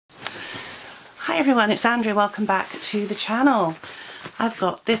Hi everyone, it's Andrea. Welcome back to the channel. I've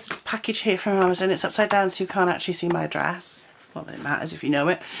got this package here from Amazon. It's upside down so you can't actually see my address. Not that it matters if you know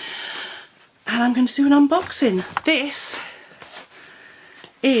it. And I'm going to do an unboxing. This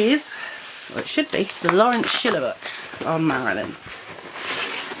is, or it should be, the Schiller book on Marilyn.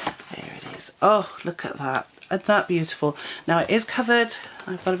 There it is. Oh, look at that. Isn't that beautiful? Now it is covered.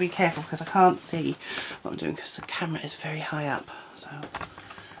 I've got to be careful because I can't see what I'm doing because the camera is very high up. So I'll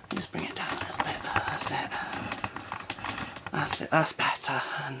just bring it down a little bit. That's it. That's it. That's better.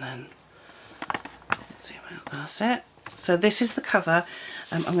 And then let's see, that's it. So this is the cover.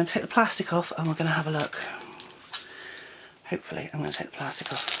 I'm going to take the plastic off and we're going to have a look. Hopefully I'm going to take the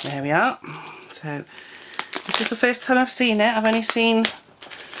plastic off. There we are. So this is the first time I've seen it. I've only seen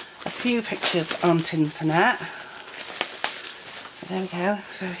a few pictures on the internet. So there we go.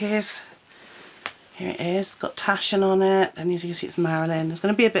 So here it is. It's got Taschen on it, and as you can see it's Marilyn. There's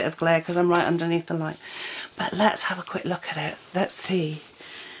going to be a bit of glare because I'm right underneath the light. But let's have a quick look at it. Let's see.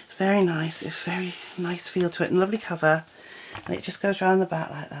 It's very nice. It's very nice feel to it and lovely cover. And it just goes around the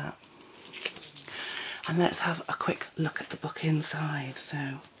back like that. And let's have a quick look at the book inside.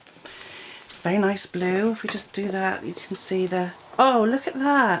 So very nice blue. If we just do that, you can see the, oh, look at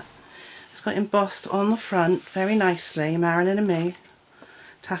that. It's got embossed on the front very nicely. Marilyn and me.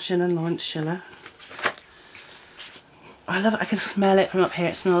 Taschen and Schiller. I love it. I can smell it from up here.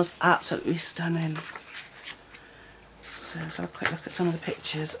 It smells absolutely stunning. So let's have a quick look at some of the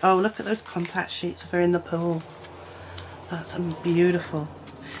pictures. Oh, look at those contact sheets if we're in the pool. That's beautiful.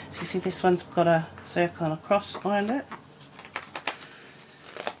 So you see this one's got a circle and a cross around it.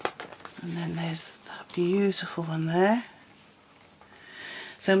 And then there's that beautiful one there.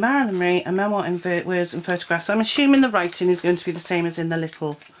 So Marilyn and me, a memoir in words and photographs. So I'm assuming the writing is going to be the same as in the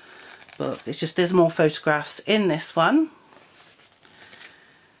little book. It's just there's more photographs in this one.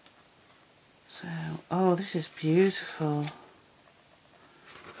 So, oh, this is beautiful.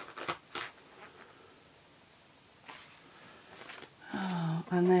 Oh,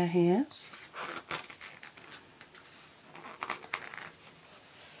 and there he is.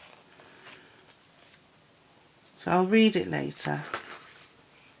 So I'll read it later.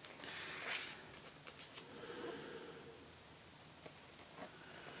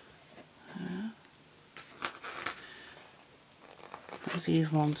 That was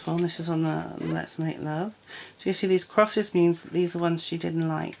Eve Monton. This is on the Let's Make Love. So you see these crosses means that these are the ones she didn't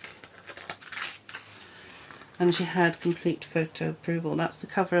like. And she had complete photo approval. That's the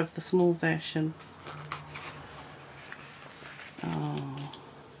cover of the small version. Oh.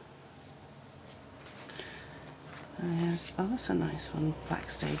 Yes. Oh, that's a nice one.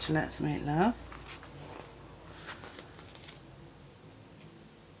 Backstage Let's Make Love.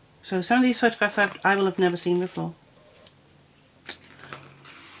 So some of these photographs I will have never seen before.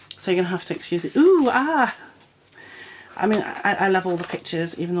 So you're going to have to excuse it. Ooh, ah! I mean, I love all the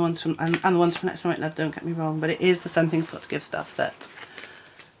pictures, even the ones from, and the ones from Let's Make Love, don't get me wrong, but it is the Something's Got to Give stuff that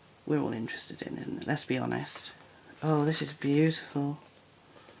we're all interested in, isn't it? Let's be honest. Oh, this is beautiful.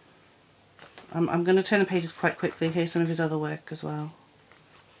 I'm going to turn the pages quite quickly. Here's some of his other work as well.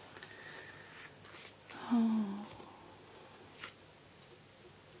 Oh.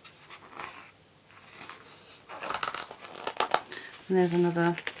 And there's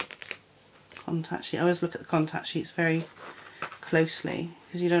another contact sheet. I always look at the contact sheets very closely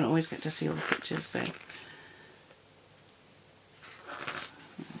because you don't always get to see all the pictures. So,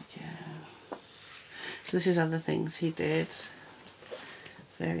 yeah. So this is other things he did.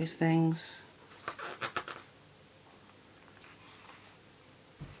 Various things.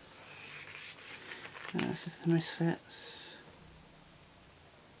 This is the Misfits.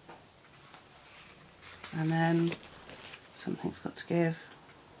 And then Something's Got to Give.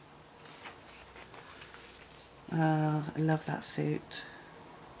 I love that suit.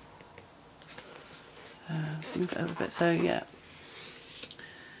 Let's move it over a bit. So yeah,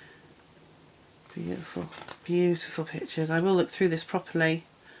 beautiful, beautiful pictures. I will look through this properly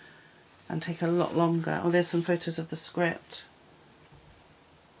and take a lot longer. Oh, there's some photos of the script.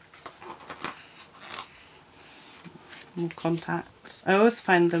 More contacts. I always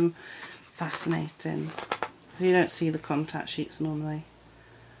find them fascinating. You don't see the contact sheets normally.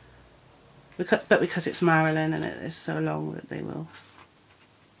 But because it's Marilyn and it is so long that they will.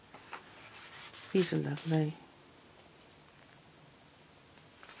 These are lovely.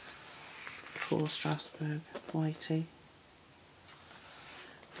 Paul Strasberg, Whitey.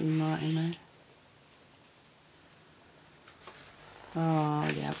 Dean Martin there.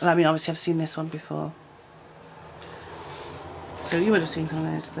 Oh yeah, I mean obviously I've seen this one before. So you would have seen some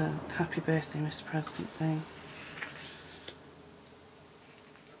of those, the Happy Birthday Mr. President thing.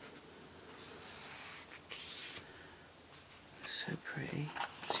 pretty.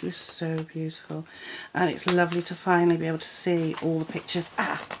 She was so beautiful. And it's lovely to finally be able to see all the pictures,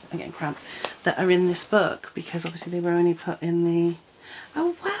 I'm getting cramped, that are in this book, because obviously they were only put in the...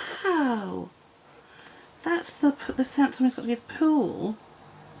 Oh wow! That's the sense someone's got to give pool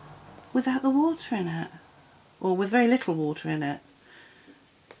without the water in it. Or with very little water in it.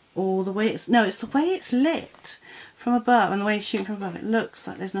 Or the way it's... No, it's the way it's lit from above, and the way it's shooting from above. It looks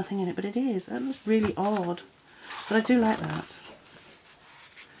like there's nothing in it, but it is. That looks really odd. But I do like that.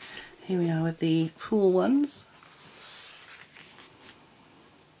 Here we are with the pool ones.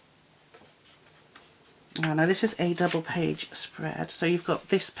 Oh, now this is a double page spread. So you've got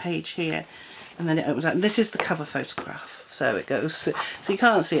this page here, and then it opens out. And this is the cover photograph. So it goes, so you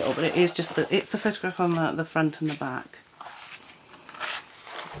can't see it all, but it is just it's the photograph on the front and the back.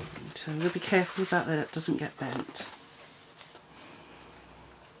 So we'll be careful with that it doesn't get bent.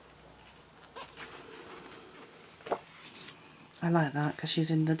 I like that because she's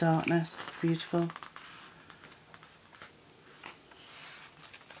in the darkness. It's beautiful.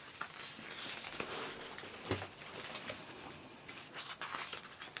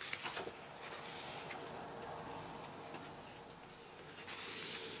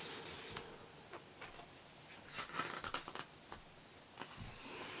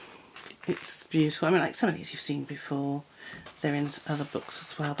 It's beautiful. I mean, like some of these you've seen before. They're in other books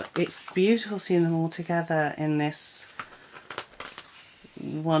as well, but it's beautiful seeing them all together in this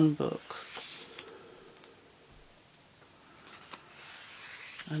one book.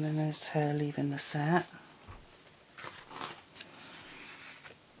 And then there's her leaving the set.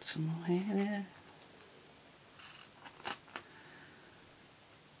 Some more here, yeah.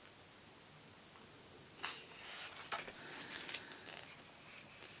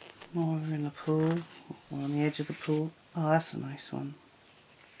 More in the pool, or on the edge of the pool. Oh, that's a nice one.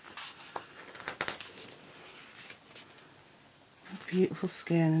 Beautiful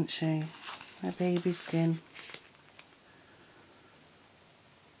skin, isn't she? Her baby skin.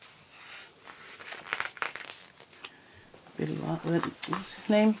 Billy Wilder. What's his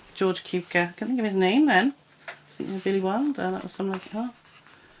name? George Cukor. I can't think of his name then. I was thinking of Billy Wilder. That was something like that.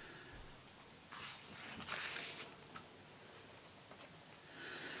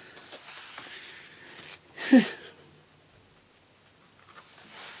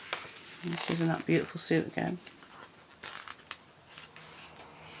 And she's in that beautiful suit again.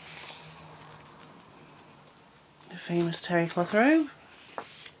 The famous terry cloth robe.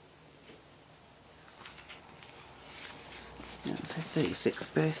 It was her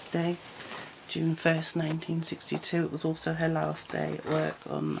 36th birthday, June 1st, 1962. It was also her last day at work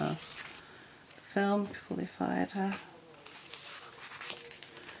on the film before they fired her.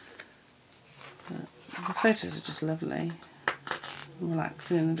 But the photos are just lovely.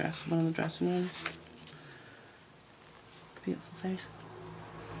 Relaxing in the one of the dressing rooms. Beautiful face.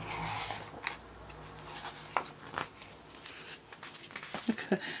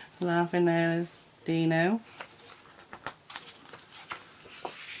 Laughing there is Dino.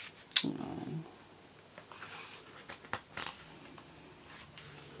 Oh.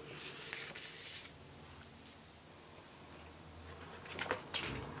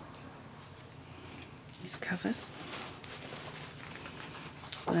 These covers.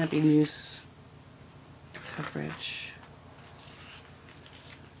 There'll be news coverage.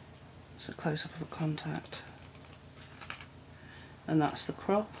 It's a close-up of a contact. And that's the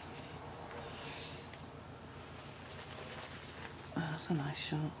crop. Oh, that's a nice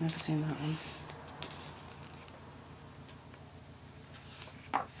shot. Never seen that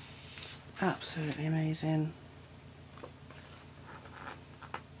one. Absolutely amazing.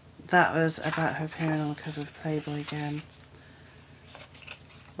 That was about her appearing on the cover of Playboy again.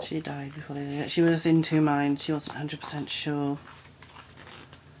 She died before they did it. She was in two minds. She wasn't 100% sure.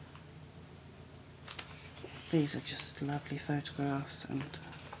 These are just lovely photographs, and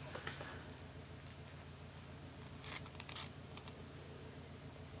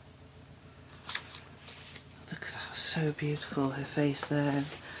look at that, so beautiful. Her face there,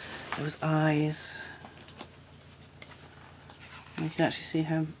 those eyes. And you can actually see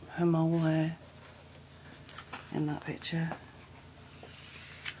her mole there in that picture.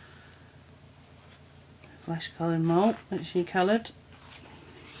 Flesh coloured mole that she coloured.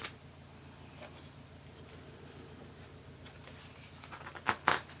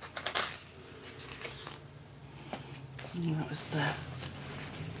 And that was sad.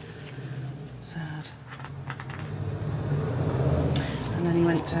 And then he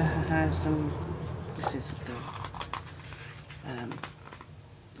went to her house, and this is the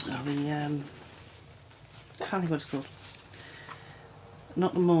I can't think what it's called.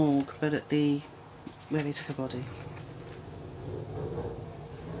 Not the morgue, but at the where they took her body.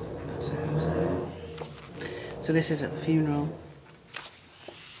 That's the house there. So this is at the funeral.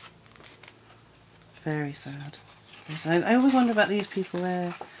 Very sad. Very sad. I always wonder about these people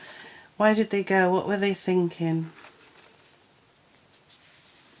there. Why did they go? What were they thinking?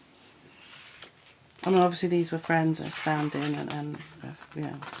 I mean, obviously these were friends that stand in and you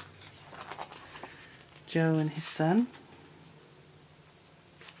know, Joe and his son.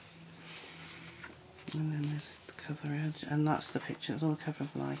 And then there's the cover edge, and that's the picture. It's on the cover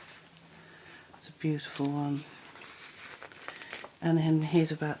of Life. It's a beautiful one. And then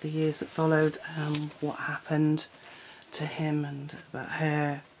here's about the years that followed, what happened to him and about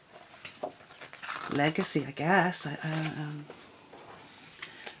her legacy, I guess.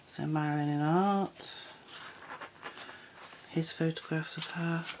 So Marilyn in art. His photographs of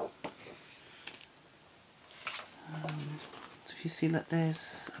her. So if you see, look,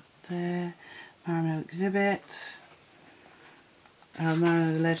 there's up there, Marilyn exhibit.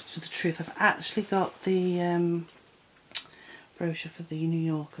 Marilyn, the Legend of the Truth. I've actually got the brochure for the New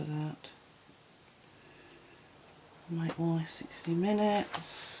Yorker, that. Mike Wallace, 60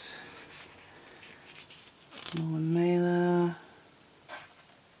 Minutes. Norman Mailer.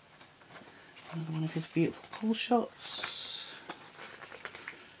 Another one of his beautiful pull shots.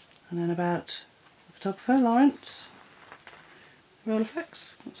 And then about the photographer, Lawrence. Rolleiflex.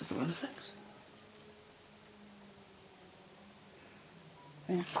 Looks like a Rolleiflex.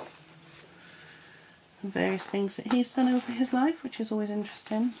 Yeah. And various things that he's done over his life, which is always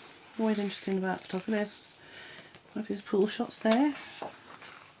interesting. Always interesting about photography. There's one of his pool shots there.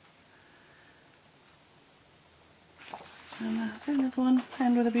 And another one,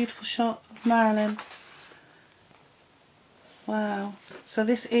 and with a beautiful shot of Marilyn. Wow. So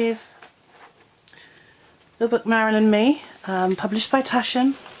this is the book Marilyn and Me, published by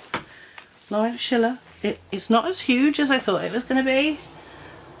Taschen, Lawrence Schiller. It's not as huge as I thought it was going to be.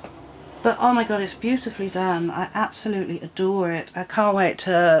 But oh my god, it's beautifully done. I absolutely adore it. I can't wait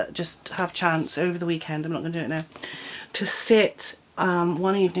to just have a chance over the weekend, I'm not going to do it now, to sit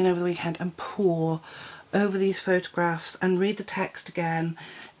one evening over the weekend and pore over these photographs and read the text again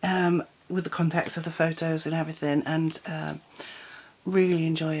with the context of the photos and everything, and really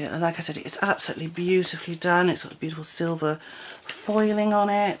enjoy it. And like I said, it's absolutely beautifully done. It's got beautiful silver foiling on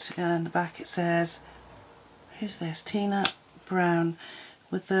it, and in the back it says, who's this? Tina Brown.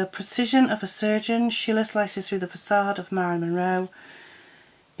 With the precision of a surgeon, Schiller slices through the facade of Marilyn Monroe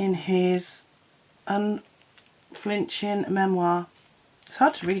in his unflinching memoir. It's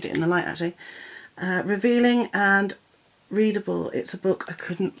hard to read it in the light, actually. Revealing and readable. It's a book I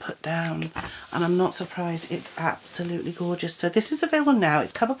couldn't put down, and I'm not surprised. It's absolutely gorgeous. So this is available now.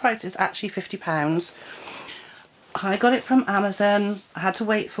 Its cover price is actually £50. I got it from Amazon. I had to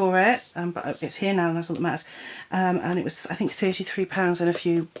wait for it, but it's here now, and that's all that matters. And it was, I think, £33 and a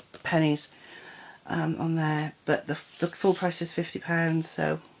few pennies on there. But the full price is £50.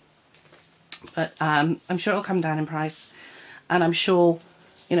 So, but I'm sure it'll come down in price, and I'm sure,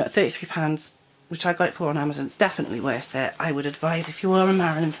 you know, at £33, which I got it for on Amazon, it's definitely worth it. I would advise, if you are a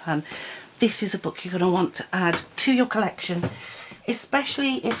Marilyn fan, this is a book you're going to want to add to your collection.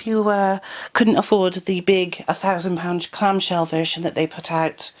 Especially if you couldn't afford the big £1,000 clamshell version that they put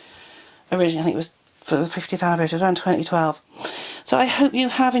out originally. I think it was for the 50th anniversary, it was around 2012. So I hope you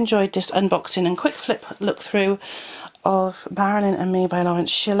have enjoyed this unboxing and quick flip look through of Marilyn and Me by Lawrence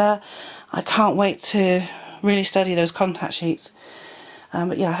Schiller. I can't wait to really study those contact sheets.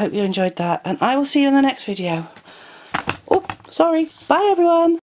 But yeah, I hope you enjoyed that, and I will see you in the next video. Oh, sorry. Bye everyone.